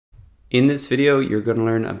In this video, you're going to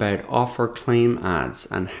learn about offer claim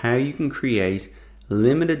ads and how you can create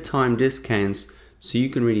limited time discounts so you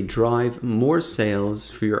can really drive more sales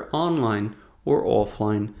for your online or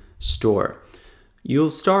offline store.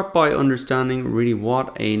 You'll start by understanding really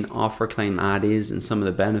what an offer claim ad is and some of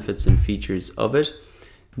the benefits and features of it.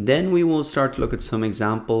 Then we will start to look at some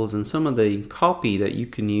examples and some of the copy that you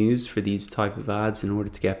can use for these type of ads in order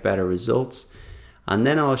to get better results. And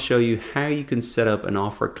then I'll show you how you can set up an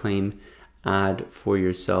offer claim ad for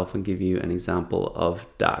yourself and give you an example of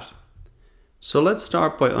that. So let's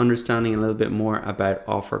start by understanding a little bit more about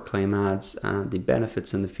offer claim ads and the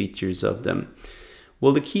benefits and the features of them.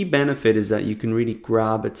 Well, the key benefit is that you can really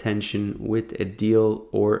grab attention with a deal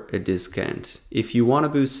or a discount. If you want to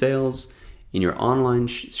boost sales in your online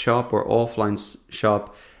shop or offline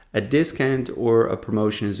shop, a discount or a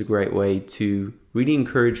promotion is a great way to really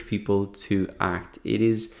encourage people to act. It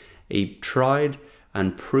is a tried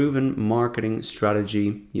and proven marketing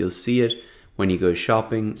strategy. You'll see it when you go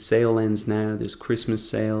shopping. Sale ends now. There's Christmas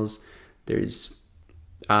sales. There's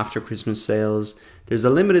after Christmas sales. There's a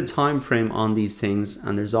limited time frame on these things,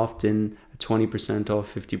 and there's often a 20%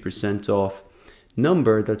 off, 50% off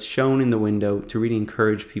number that's shown in the window to really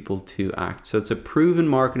encourage people to act. So it's a proven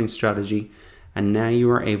marketing strategy, and now you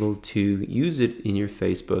are able to use it in your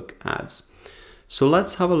Facebook ads. So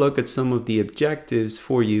let's have a look at some of the objectives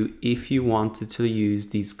for you if you wanted to use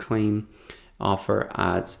these claim offer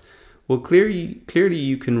ads. Well, clearly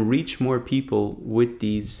you can reach more people with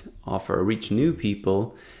these reach new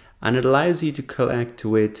people, and it allows you to connect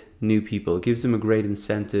with new people. It gives them a great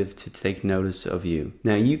incentive to take notice of you.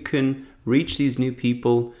 Now you can reach these new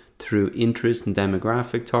people through interest and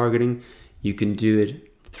demographic targeting. You can do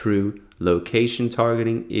it through location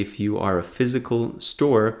targeting if you are a physical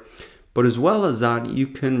store. But as well as that, you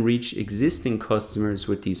can reach existing customers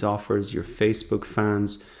with these offers, your Facebook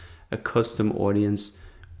fans, a custom audience,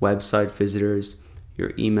 website visitors,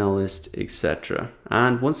 your email list, etc.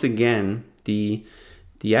 And once again, the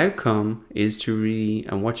outcome is to really,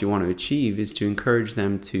 and what you want to achieve is to encourage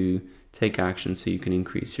them to take action so you can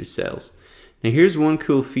increase your sales. Now here's one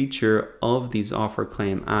cool feature of these offer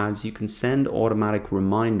claim ads. You can send automatic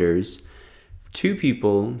reminders to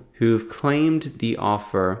people who have claimed the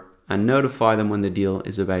offer and notify them when the deal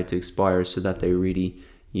is about to expire so that they really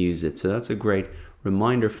use it. So that's a great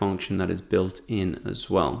reminder function that is built in as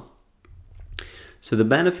well. So the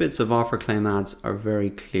benefits of offer claim ads are very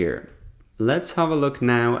clear. Let's have a look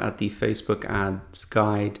now at the Facebook ads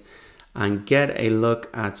guide and get a look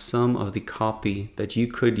at some of the copy that you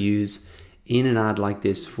could use in an ad like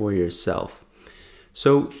this for yourself.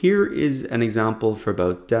 So here is an example for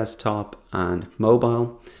both desktop and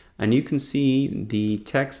mobile, and you can see the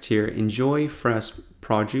text here: enjoy fresh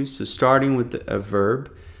produce. So starting with a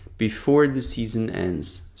verb, before the season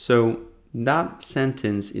ends. So that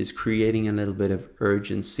sentence is creating a little bit of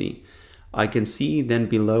urgency. I can see then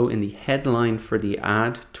below in the headline for the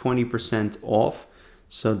ad, 20% off.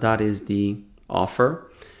 So that is the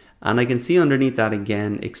offer. And I can see underneath that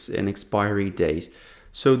again, an expiry date.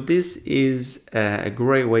 So this is a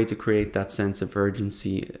great way to create that sense of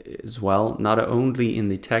urgency as well, not only in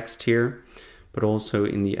the text here, but also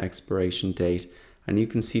in the expiration date. And you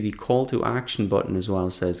can see the call to action button as well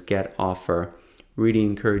says get offer, really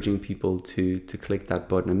encouraging people to click that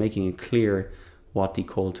button and making it clear what the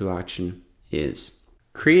call to action is.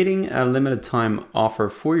 Creating a limited time offer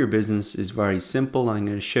for your business is very simple. I'm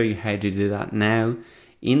going to show you how to do that now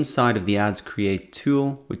inside of the Ads Create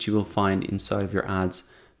tool, which you will find inside of your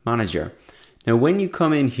Ads Manager. Now, when you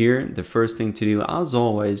come in here, the first thing to do, as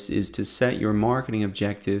always, is to set your marketing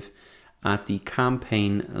objective at the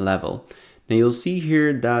campaign level. Now, you'll see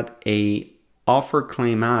here that a offer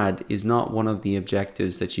claim ad is not one of the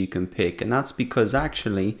objectives that you can pick, and that's because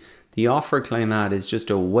actually the offer claim ad is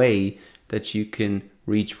just a way that you can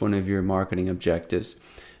reach one of your marketing objectives.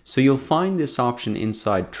 So you'll find this option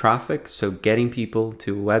inside traffic, so getting people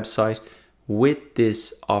to a website with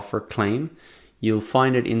this offer claim. You'll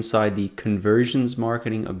find it inside the conversions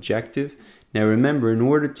marketing objective. Now remember, in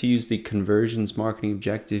order to use the conversions marketing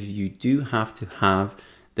objective, you do have to have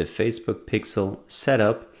the Facebook pixel set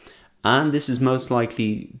up, and this is most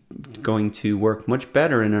likely going to work much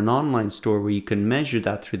better in an online store where you can measure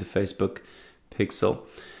that through the Facebook pixel.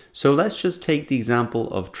 So let's just take the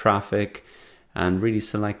example of traffic and really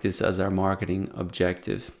select this as our marketing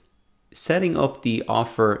objective. Setting up the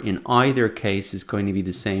offer in either case is going to be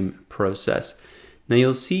the same process. Now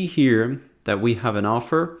you'll see here that we have an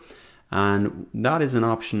offer, and that is an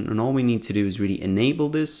option, and all we need to do is really enable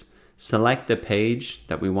this, select the page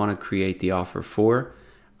that we want to create the offer for,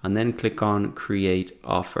 and then click on create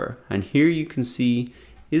offer. And here you can see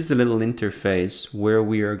is the little interface where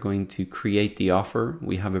we are going to create the offer.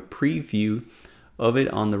 We have a preview of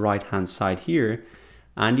it on the right hand side here,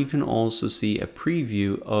 and you can also see a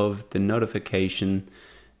preview of the notification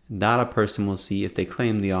that a person will see if they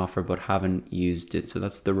claim the offer but haven't used it. So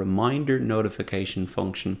that's the reminder notification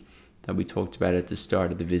function that we talked about at the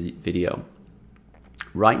start of the video.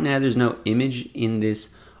 Right now there's no image in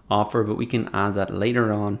this offer, but we can add that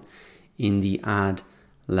later on in the ad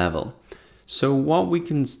level. So what we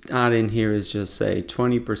can add in here is just say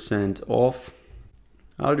 20% off.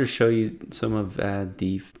 I'll just show you some of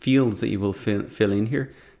the fields that you will fill in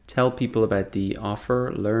here. Tell people about the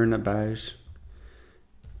offer, learn about,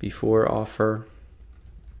 before offer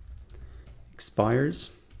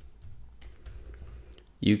expires.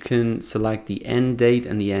 You can select the end date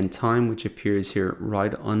and the end time, which appears here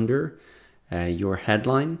right under your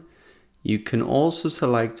headline. You can also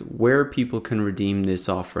select where people can redeem this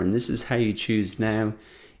offer, and this is how you choose now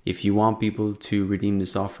if you want people to redeem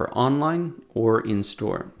this offer online or in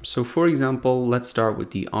store. So for example, let's start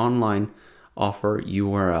with the online offer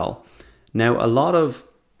URL. Now, a lot of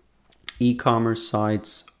e-commerce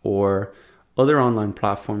sites or other online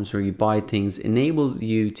platforms where you buy things enables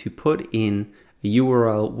you to put in a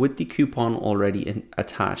URL with the coupon already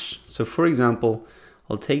attached. So for example,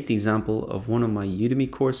 I'll take the example of one of my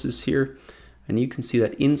Udemy courses here, and you can see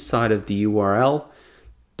that inside of the URL,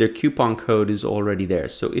 their coupon code is already there.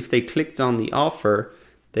 So if they clicked on the offer,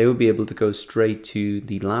 they would be able to go straight to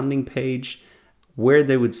the landing page where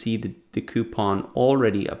they would see the coupon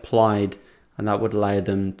already applied, and that would allow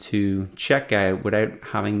them to check out without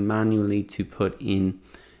having manually to put in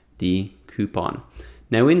the coupon.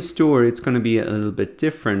 Now in store, it's going to be a little bit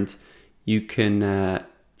different. You can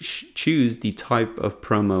choose the type of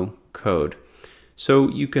promo code. So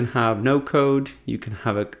you can have no code, you can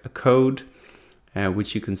have a code,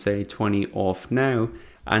 which you can say 20 off now.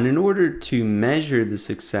 And in order to measure the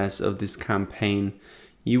success of this campaign,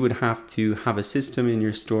 you would have to have a system in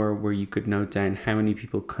your store where you could note down how many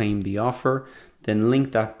people claimed the offer, then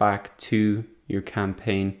link that back to your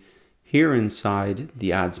campaign here inside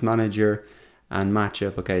the ads manager and match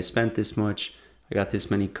up, okay, I spent this much, I got this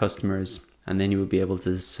many customers, and then you would be able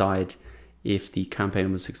to decide if the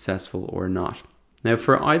campaign was successful or not. Now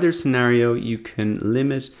for either scenario, you can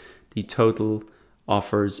limit the total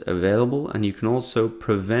offers available, and you can also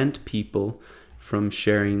prevent people from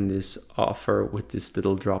sharing this offer with this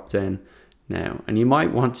little drop down now. And you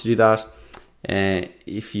might want to do that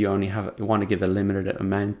if you only want to give a limited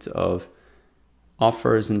amount of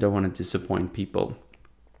offers and don't want to disappoint people.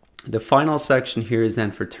 The final section here is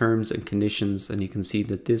then for terms and conditions, and you can see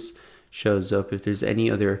that this shows up if there's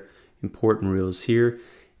any other important rules here.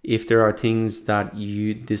 If there are things that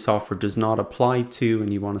this offer does not apply to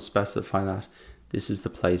and you want to specify that, this is the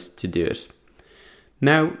place to do it.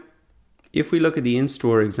 Now, if we look at the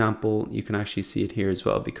in-store example, you can actually see it here as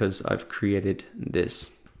well because I've created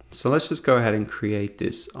this. So let's just go ahead and create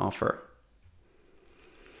this offer.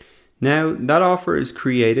 Now that offer is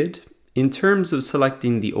created. In terms of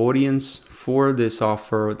selecting the audience for this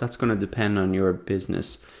offer, that's going to depend on your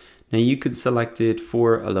business. Now you could select it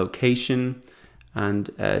for a location and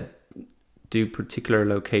do particular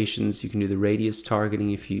locations. You can do the radius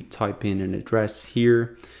targeting if you type in an address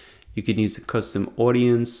here. You can use a custom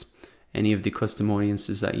audience, any of the custom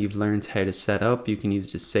audiences that you've learned how to set up. You can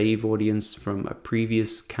use the save audience from a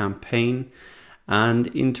previous campaign. And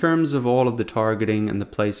in terms of all of the targeting and the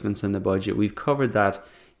placements and the budget, we've covered that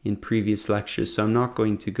in previous lectures, so I'm not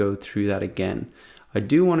going to go through that again. I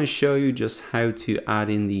do want to show you just how to add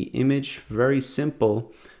in the image. Very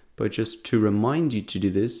simple, but just to remind you to do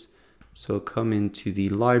this. So I'll come into the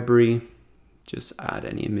library, just add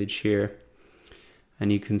an image here,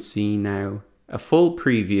 and you can see now a full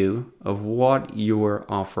preview of what your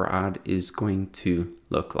offer ad is going to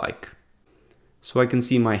look like. So I can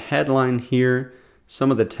see my headline here, some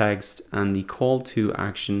of the text, and the call to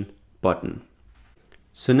action button.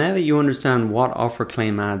 So now that you understand what offer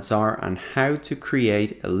claim ads are and how to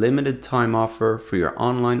create a limited time offer for your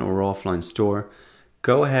online or offline store,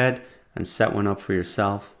 go ahead and set one up for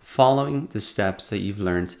yourself following the steps that you've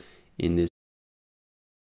learned in this